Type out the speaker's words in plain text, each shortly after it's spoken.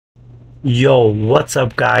Yo, what's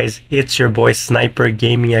up guys? It's your boy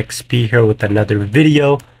SniperGaming XP here with another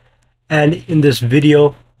video. And in this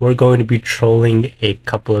video, we're going to be trolling a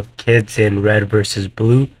couple of kids in red versus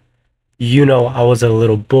blue. You know, I was a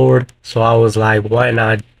little bored, so I was like, why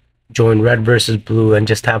not join red versus blue and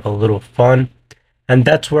just have a little fun? And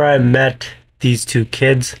that's where I met these two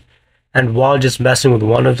kids. And while just messing with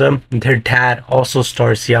one of them, their dad also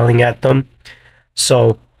starts yelling at them.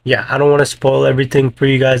 So yeah, I don't want to spoil everything for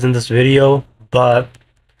you guys in this video, but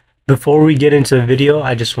before we get into the video,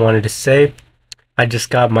 I just wanted to say I just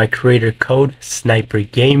got my creator code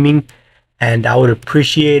SniperGaming, and I would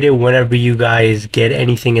appreciate it whenever you guys get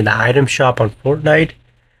anything in the item shop on Fortnite.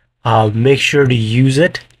 Make sure to use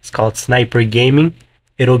it. It's called SniperGaming.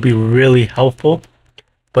 It'll be really helpful.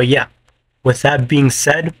 But yeah, with that being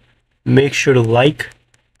said, make sure to like,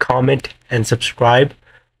 comment, and subscribe.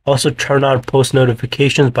 Also turn on post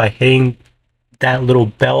notifications by hitting that little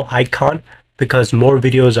bell icon because more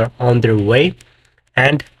videos are on their way.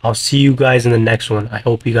 And I'll see you guys in the next one. I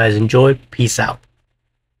hope you guys enjoy. Peace out.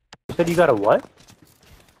 You said you got a what?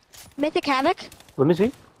 Mythic Havoc? Let me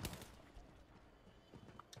see.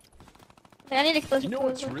 I need to close. You know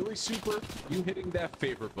what's really super? You hitting that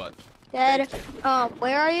favorite button. Dad,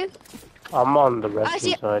 where are you? I'm on the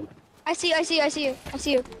rescue side. I see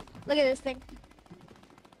you. Look at this thing.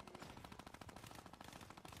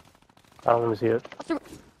 I don't want to see it.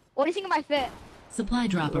 What do you think of my fit? Supply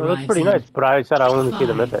drop Well, arrives. that's pretty nice, but I said I want to see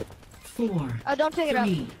the mythic. 4, Oh, don't pick it up.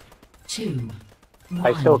 3, 2, 1.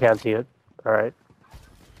 I still can't see it. Alright.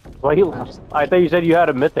 Why you? I thought you said you had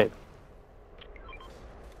a mythic.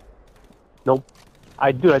 Nope.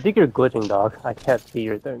 I think you're glitching, dog. I can't see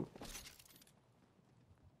your thing.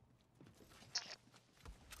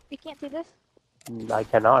 You can't see this? I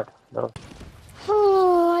cannot. No.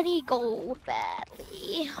 Oh, I need gold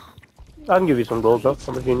badly. I can give you some gold, though.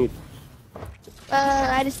 How much do you need?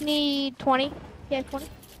 I just need 20. Yeah, 20.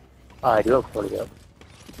 I do have 20, yeah.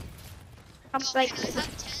 I'm like,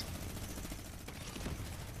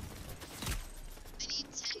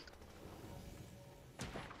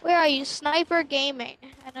 where are you? Sniper Gaming.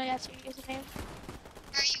 I know that's your username.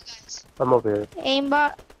 I'm over here.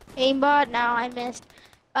 Aimbot. No, I missed.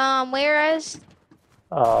 Where is? In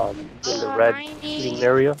the red 90. green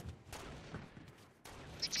area.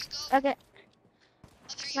 Okay.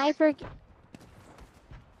 Sniper.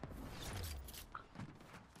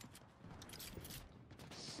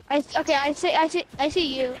 I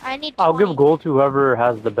see you. I need 20. I'll give gold to whoever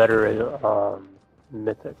has the better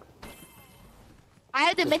mythic. I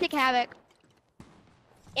have the Mythic Havoc.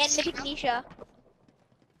 And Mythic Nisha.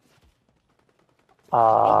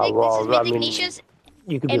 I think this is Mythic Nisha's.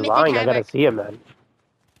 You could be and Mythic lying. I gotta Havoc. see it, man.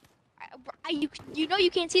 You know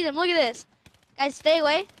you can't see them. Look at this. Guys, stay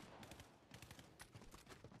away.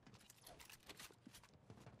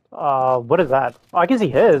 What is that? Oh, I can see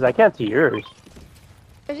his. I can't see yours.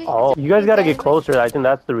 Oh, you guys gotta get closer. I think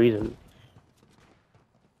that's the reason.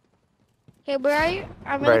 Okay, where are you?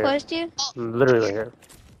 I'm really Right close to you. I'm literally right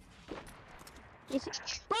here.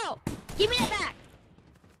 Bro, give me that back.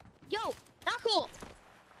 Yo, not cool.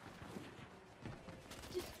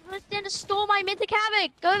 Just stole my Mythic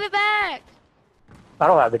Havoc. Give it back. I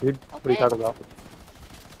don't have it, dude. What are you Okay. talking about?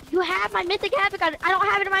 You have my Mythic Havoc. I don't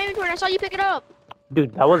have it in my inventory. I saw you pick it up.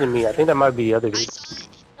 Dude, that wasn't me. I think that might be the other dude.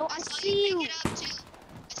 No, I see you.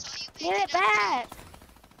 Give it back.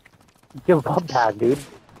 Give up that, dude.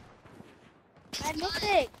 My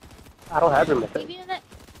Mythic. I don't have your mythic. Give you that.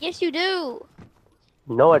 Yes, you do.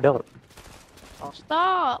 No, I don't. Oh,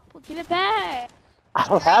 stop. Give it back. I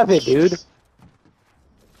don't have it, dude.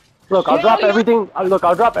 Look, I'll Yeah, drop yeah. everything. Look,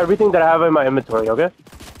 I'll drop everything that I have in my inventory. Okay.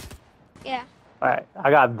 Yeah. All right. I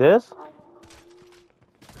got this.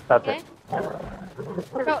 That's Okay. it.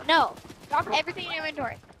 Bro, no. Drop everything in your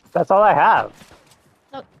inventory. That's all I have.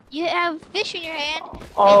 No, you have fish in your hand.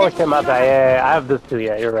 Oh, and then shit, my you don't bad. have- Yeah, I have this too.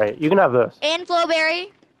 Yeah, you're right. You can have this. And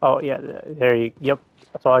Flowberry. Oh, yeah. There you. Yep.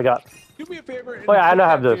 That's all I got. Do me a favor and Oh, yeah, I hit know I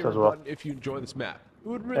that have this favorite as well. button if you enjoy this map. It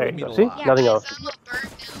would There really you mean go. a See? lot. Nothing else.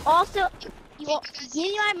 Also, you will give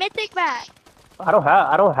me my Mythic back. I don't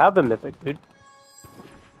have the mythic, dude.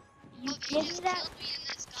 You give me that.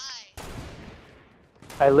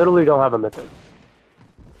 I literally don't have a mythic.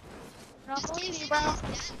 I don't believe you, bro.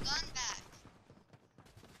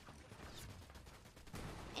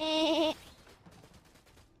 Eh.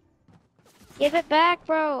 Give it back,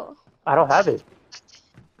 bro. I don't have it.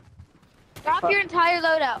 Drop your entire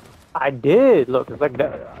loadout. I did. Look, it's like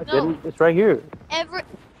that. I No. didn't. It's right here.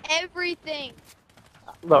 Everything.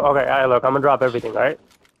 Look, okay, alright, look, I'm gonna drop everything, alright?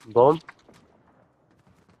 Boom.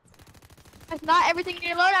 That's not everything in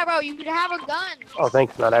your loadout, bro. You can have a gun. Oh,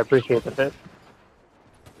 thanks, man. I appreciate the bit.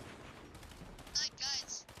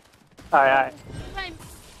 Alright.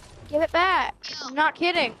 Give it back. I'm not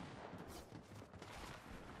kidding.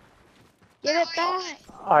 Give it back.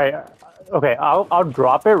 Alright. Okay, I'll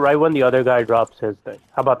drop it right when the other guy drops his thing.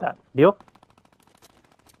 How about that? Deal?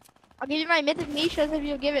 I'll give you my mythic niches if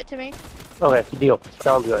you give it to me. Okay, deal.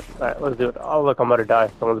 Sounds good. Alright, let's do it. Oh, look, I'm about to die.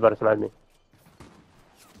 Someone's about to snipe me.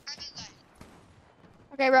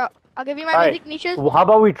 Okay, bro. I'll give you my Alright. mythic niches. Well, how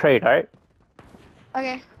about we trade, alright?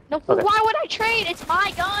 Okay. No, Okay. why would I trade? It's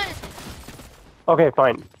my gun. Okay,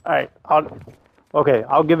 fine. Alright,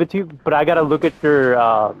 I'll give it to you, but I gotta look at your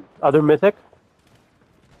other mythic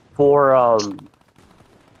for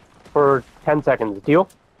 10 seconds. Deal?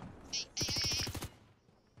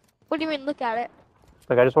 What do you mean, look at it?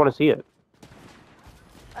 Like, I just want to see it.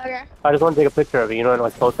 Okay. I just want to take a picture of it, you know, and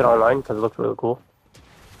like post it online because it looks really cool.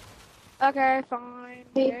 Okay, fine.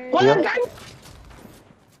 Yeah. Bro, give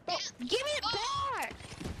it back!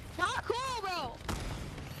 Not cool, bro!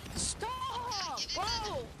 Stop!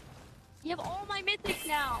 Bro! You have all my mythics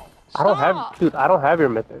now! I don't Stop. have, dude, I don't have your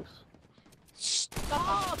mythics.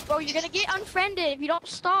 Stop, bro! You're gonna get unfriended if you don't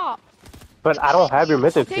stop! But I don't have your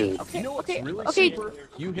mythics, Okay, dude. okay, You know what's okay, really okay, super?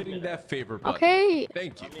 You hitting that favor button. okay,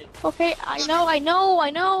 Thank you. okay, I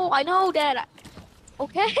know, Dad.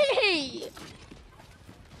 Okay!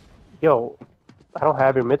 Yo, I don't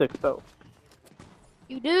have your mythics, though.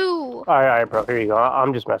 You do! Alright, bro, here you go.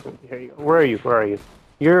 I'm just messing with you. Here you go. Where are you? Where are you?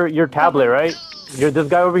 Your tablet, right? You're this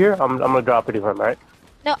guy over here? I'm gonna drop it to him, right?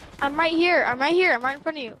 No, I'm right here, I'm right in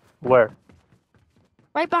front of you. Where?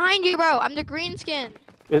 Right behind you, bro, I'm the green skin.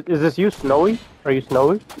 Is this you, Snowy? Are you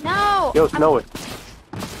Snowy? No! Yo, Snowy.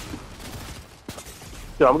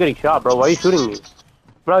 Dude, I'm getting shot, bro. Why are you shooting me?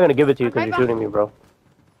 I'm not gonna give it to you I'm because right you're shooting me, bro.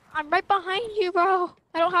 I'm right behind you, bro.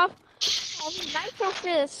 I don't have all the nitro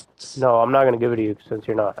fists. No, I'm not gonna give it to you since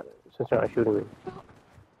you're not shooting me.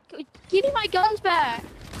 Give me my guns back.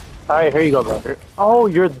 Alright, here you go, bro. Oh,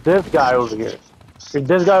 you're this guy over here. You're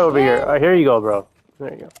this guy over here. Alright, here you go, bro.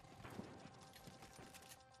 There you go.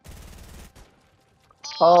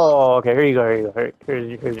 Oh, okay, here you go, here you go.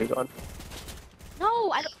 Here's your gun.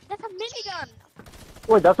 No, I don't, that's a minigun.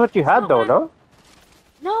 Wait, that's what you had though, no?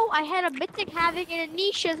 No, I had a mythic havoc and a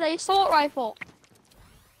niche as an assault rifle.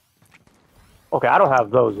 Okay, I don't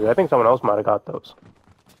have those, dude. I think someone else might have got those.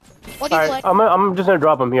 What do you Alright, play? I'm just gonna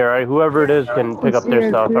drop them here, alright? Whoever it is can pick up their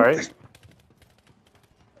stuff, alright?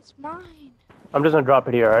 It's mine. I'm just gonna drop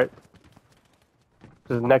it here, alright?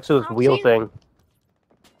 This is next to this I'll wheel see. thing.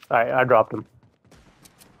 Alright, I dropped him.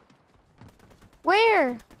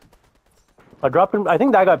 Where? I dropped him. I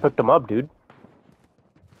think that guy picked him up, dude.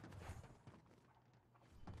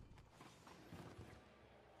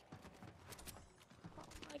 Oh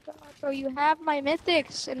my god, bro, you have my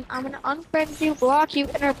mythics, and I'm gonna unfriend you, block you,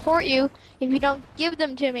 and report you if you don't give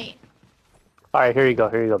them to me. Alright, here you go,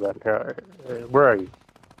 man. Here, where are you?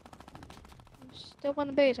 I'm still on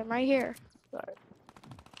the base, I'm right here. Alright.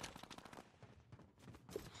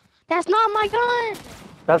 That's not my gun!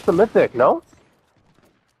 That's the mythic, no?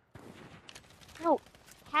 No,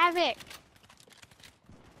 havoc.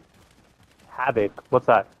 Havoc. What's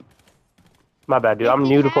that? My bad, dude. I'm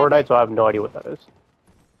Mythic new to Havoc. Fortnite, so I have no idea what that is.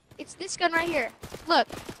 It's this gun right here. Look.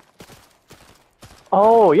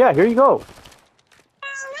 Oh, yeah, here you go.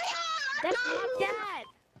 That's my dad.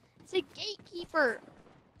 It's a gatekeeper.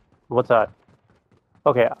 What's that?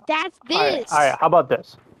 Okay. That's Alright, this. alright, how about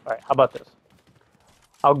this? Alright, how about this?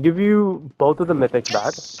 I'll give you both of the mythics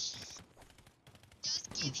back.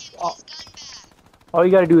 All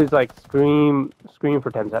you gotta do is, like, scream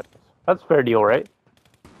for 10 seconds. That's a fair deal, right?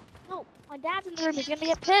 No, my dad's in the room. He's gonna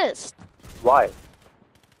get pissed. Why?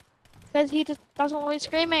 Because he just doesn't always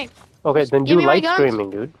screaming. Okay, then give do me my light guns. screaming,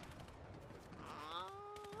 dude.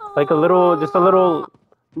 Like a little, just a little...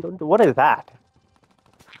 What is that?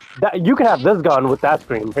 You can have this gun with that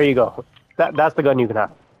scream. Here you go. That's the gun you can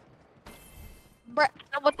have. Bruh,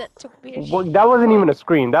 I want that to be Well, that wasn't even a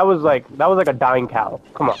scream. That was like a dying cow.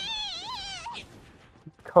 Come on.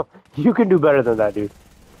 You can do better than that, dude.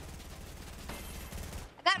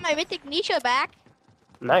 I got my mythic Nisha back.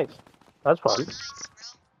 Nice. That's fun.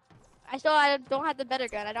 I don't have the better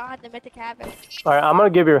gun. I don't have the mythic havoc. Alright, I'm gonna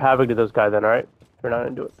give your havoc to this guy then, alright? You're not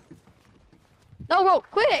gonna do it. No, bro,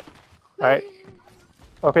 quick. Alright.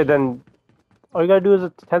 Okay, then all you gotta do is a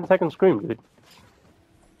 10-second scream, dude.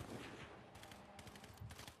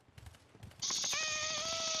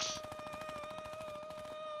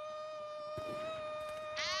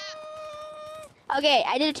 Okay,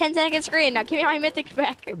 I did a 10-second screen. Now give me my mythics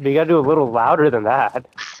back. But you gotta do a little louder than that.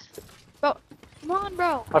 Bro, Come on,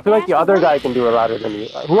 bro. I feel like the other guy can do it louder than you.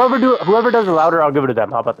 Whoever does it louder, I'll give it to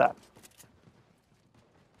them. How about that?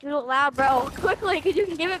 Do it loud, bro. Quickly, because you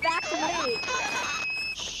can give it back to me.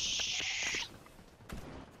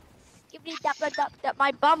 Give me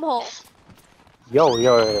my bum hole. Yo.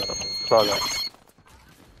 Come on, man.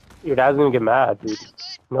 Your dad's gonna get mad, dude.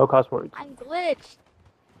 No cuss words. I'm glitched.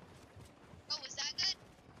 Oh, was that good?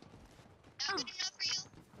 Not good enough for you?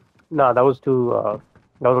 Nah, that was too,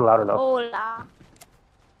 that wasn't loud enough. Hola. Not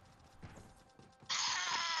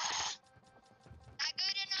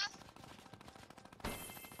good enough?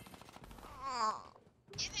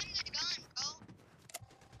 Give him the gun, bro.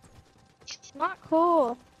 Give him Not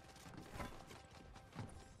cool.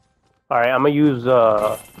 Alright, I'm gonna use,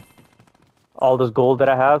 all this gold that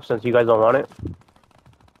I have since you guys don't want it.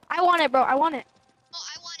 I want it, bro. I want it. Oh,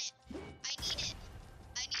 I want it. I need it.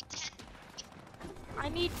 I need 10. I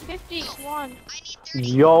need 50. Come on. I need 30.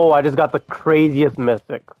 Yo, I just got the craziest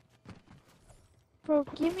mythic. Bro,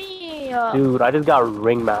 give me Dude, I just got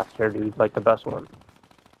Ringmaster, dude. Like the best one.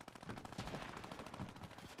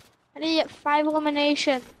 I need to get 5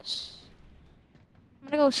 eliminations. I'm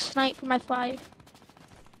gonna go snipe for my 5.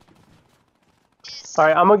 Yes.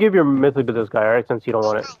 Alright, I'm gonna give your mythic to this guy, alright? Since you don't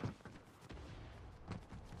want it. Bro,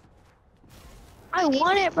 I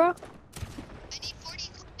want it, bro. I need 40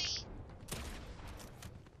 coin.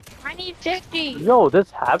 I need 50. Yo,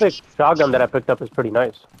 this Havoc shotgun that I picked up is pretty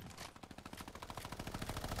nice.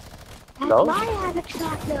 That's No? my Havoc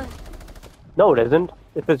shotgun. No, it isn't.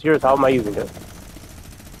 If it's yours, how am I using it?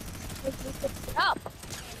 If you picked it up and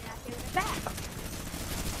not giving it back.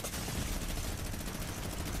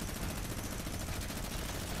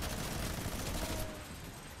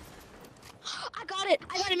 I got it.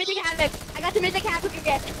 I got a mythic Havoc. I got the mythic Havoc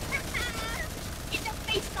again. In the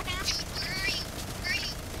face, sucker. Dude, where are you? Where are you?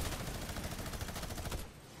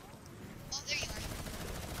 Oh, there you are.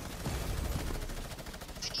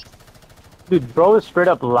 I need. Dude, bro is straight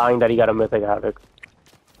up lying that he got a mythic Havoc.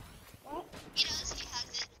 He does. He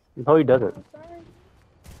has it. No, he doesn't.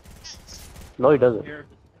 Yes. No, he doesn't. Has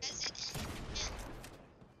it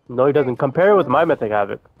in. No, he doesn't. Compare it with my mythic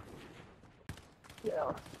Havoc.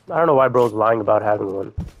 Yeah. I don't know why bro's lying about having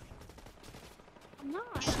one. I'm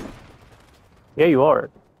not. Yeah, you are.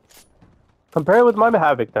 Compare it with my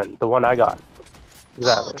Havoc then, the one I got. Oh,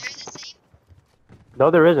 Exactly. they're the same.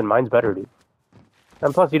 No, there isn't. Mine's better, dude.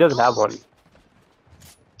 And plus, he doesn't have one.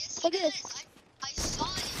 Yes, he Look at does. I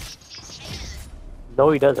saw it in his hand. No,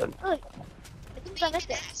 he doesn't. Look. This is a Being an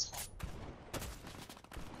mythic. asshole.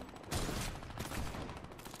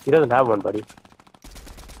 He doesn't have one, buddy.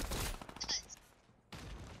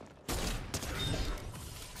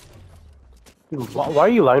 Dude, why are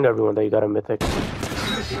you lying to everyone that you got a mythic? I'm He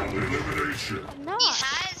not.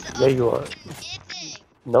 has a Yeah, you are. mythic.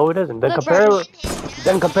 No, it isn't. Then Look, compare bro. it.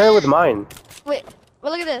 Then compare it with mine. Wait.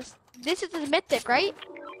 Well, look at this. This is the mythic, right?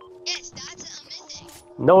 Yes, that's a mythic.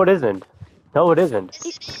 No, it isn't. No, it isn't.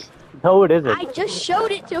 Yes, it is. No, it I isn't. just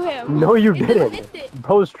showed it to him. No, you It's a didn't. mythic.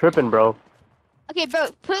 Bro's tripping, bro. Okay, bro.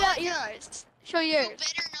 Put out yours. Show You yours.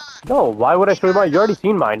 better not. No, why would I show you mine? You already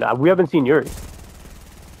seen mine. We haven't seen yours.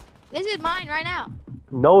 This is mine right now.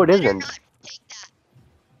 No, it Better isn't. not take that.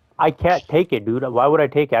 I can't take it, dude. Why would I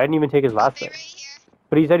take it? I didn't even take his last Stay thing. right here.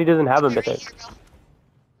 But he said he doesn't have a Stay right mythic. here, bro.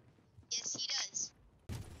 Yes, he does.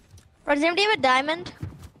 Bro, does anybody have a diamond?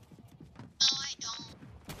 No, I don't.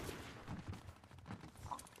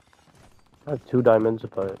 I have 2 diamonds,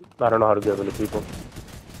 but I don't know how to give them to people.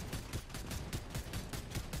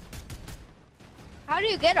 How do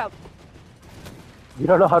you get them? You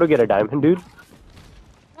don't know how to get a diamond, dude?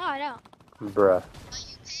 No, I don't. Bruh. But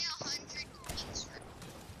you pay 100 coins for.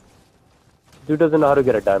 Dude doesn't know how to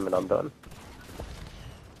get a diamond. I'm done.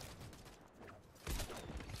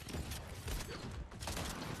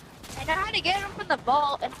 I know how to get them from the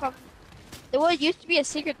vault and from. There was used to be a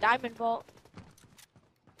secret diamond vault.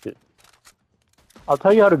 I'll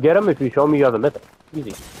tell you how to get them if you show me you have a mythic.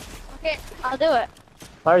 Easy. Okay, I'll do it.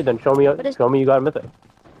 Alright, then show me it's- you got a mythic.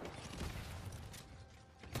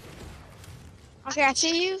 Okay, I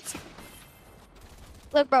see you.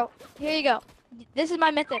 Look, bro. Here you go. This is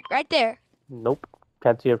my mythic right there. Nope.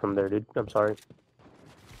 Can't see it from there, dude. I'm sorry.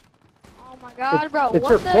 Oh my god, bro. It's what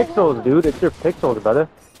your the pixels, hell? dude. It's your pixels, brother.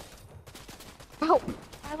 Bro,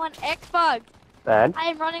 I'm on Xbox. And I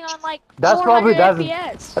am running on like That's 400 probably-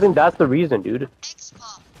 FPS. I think that's the reason, dude.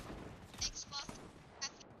 Xbox. Xbox.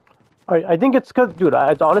 I think it's because, dude,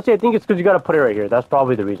 honestly, I think it's because you gotta put it right here. That's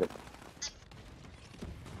probably the reason.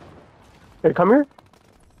 Here, come here.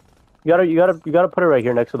 You gotta put it right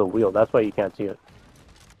here next to the wheel. That's why you can't see it.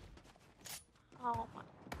 Oh my.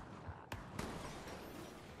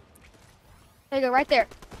 There you go, right there.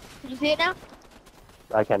 Did you see it now?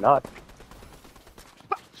 I cannot.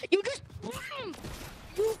 You just.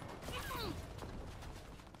 You.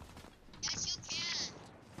 Yes, you can.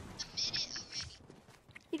 Submit it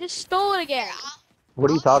already. You just stole it again. What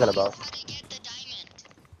are you talking about? How to get the diamond.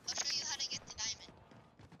 I'll show you how to get the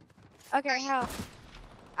diamond. Okay, how?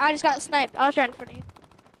 I just got sniped. I was trying for you.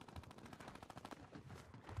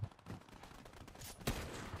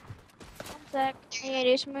 One sec. I need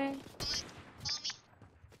to do something.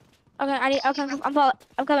 Follow me. Okay, I need. Okay, I'm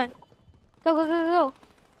coming. Go, go, go, go, go.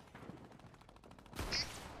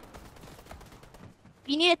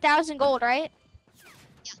 You need 1,000 gold, right?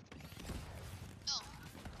 No.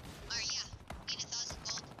 Alright, yeah. Need 1,000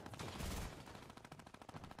 gold.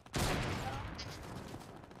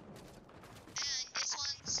 And this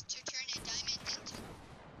one's to turn a diamond into.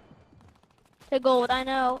 The gold, I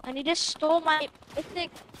know. And you just stole my mythic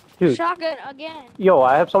Dude. shotgun again. Yo,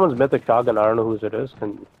 I have someone's mythic shotgun. I don't know whose it is.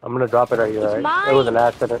 And I'm gonna drop it right here. It's Right? It was an mine.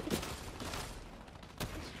 accident.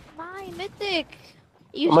 My mythic.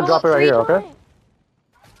 You I'm gonna stole drop it right 3 here, okay? times.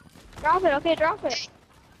 Drop it, okay, drop it.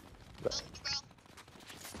 Help me, bro.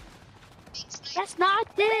 Being sniped. That's not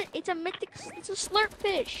it. It's a mythic. It's a slurp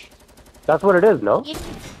fish. That's what it is, no? You,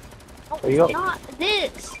 no, There you it's go. not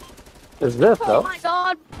this. Is this Oh though? my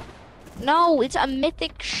god. No, it's a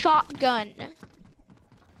mythic shotgun.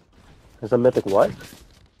 It's a mythic what?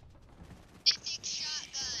 Mythic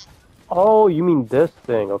shotgun. Oh, you mean this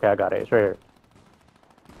thing? Okay, I got it. It's right here.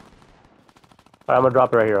 Alright, I'm gonna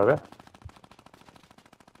drop it right here, okay?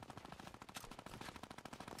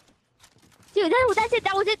 Dude, that's it.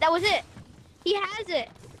 That was it. That was it. He has it.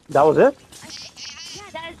 That was it? Yeah,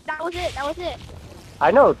 that was it. That was it.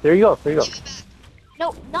 I know. There you go. There you go. Give it back.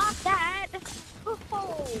 No, not that.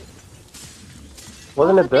 Oh.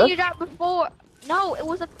 Wasn't the it thing this? you dropped before? No, it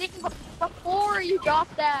was a thing before you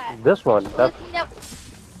dropped that. This one. It was That's. a thing that-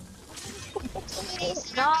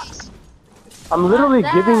 Somebody's Not, I'm literally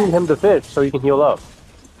that. giving him the fish so he can heal up.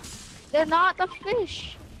 they're not the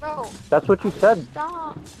fish, bro. That's what you said.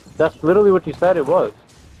 Stop. That's literally what you said it was.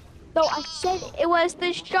 No, I said it was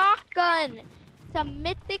the shotgun. It's a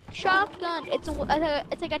mythic shotgun. It's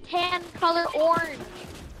like a tan color orange.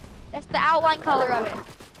 That's the outline color of it.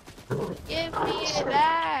 Give me it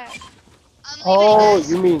back. I'm leaving Oh,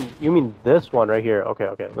 this. you mean this one right here? Okay,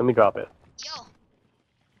 okay. Let me drop it. Yo,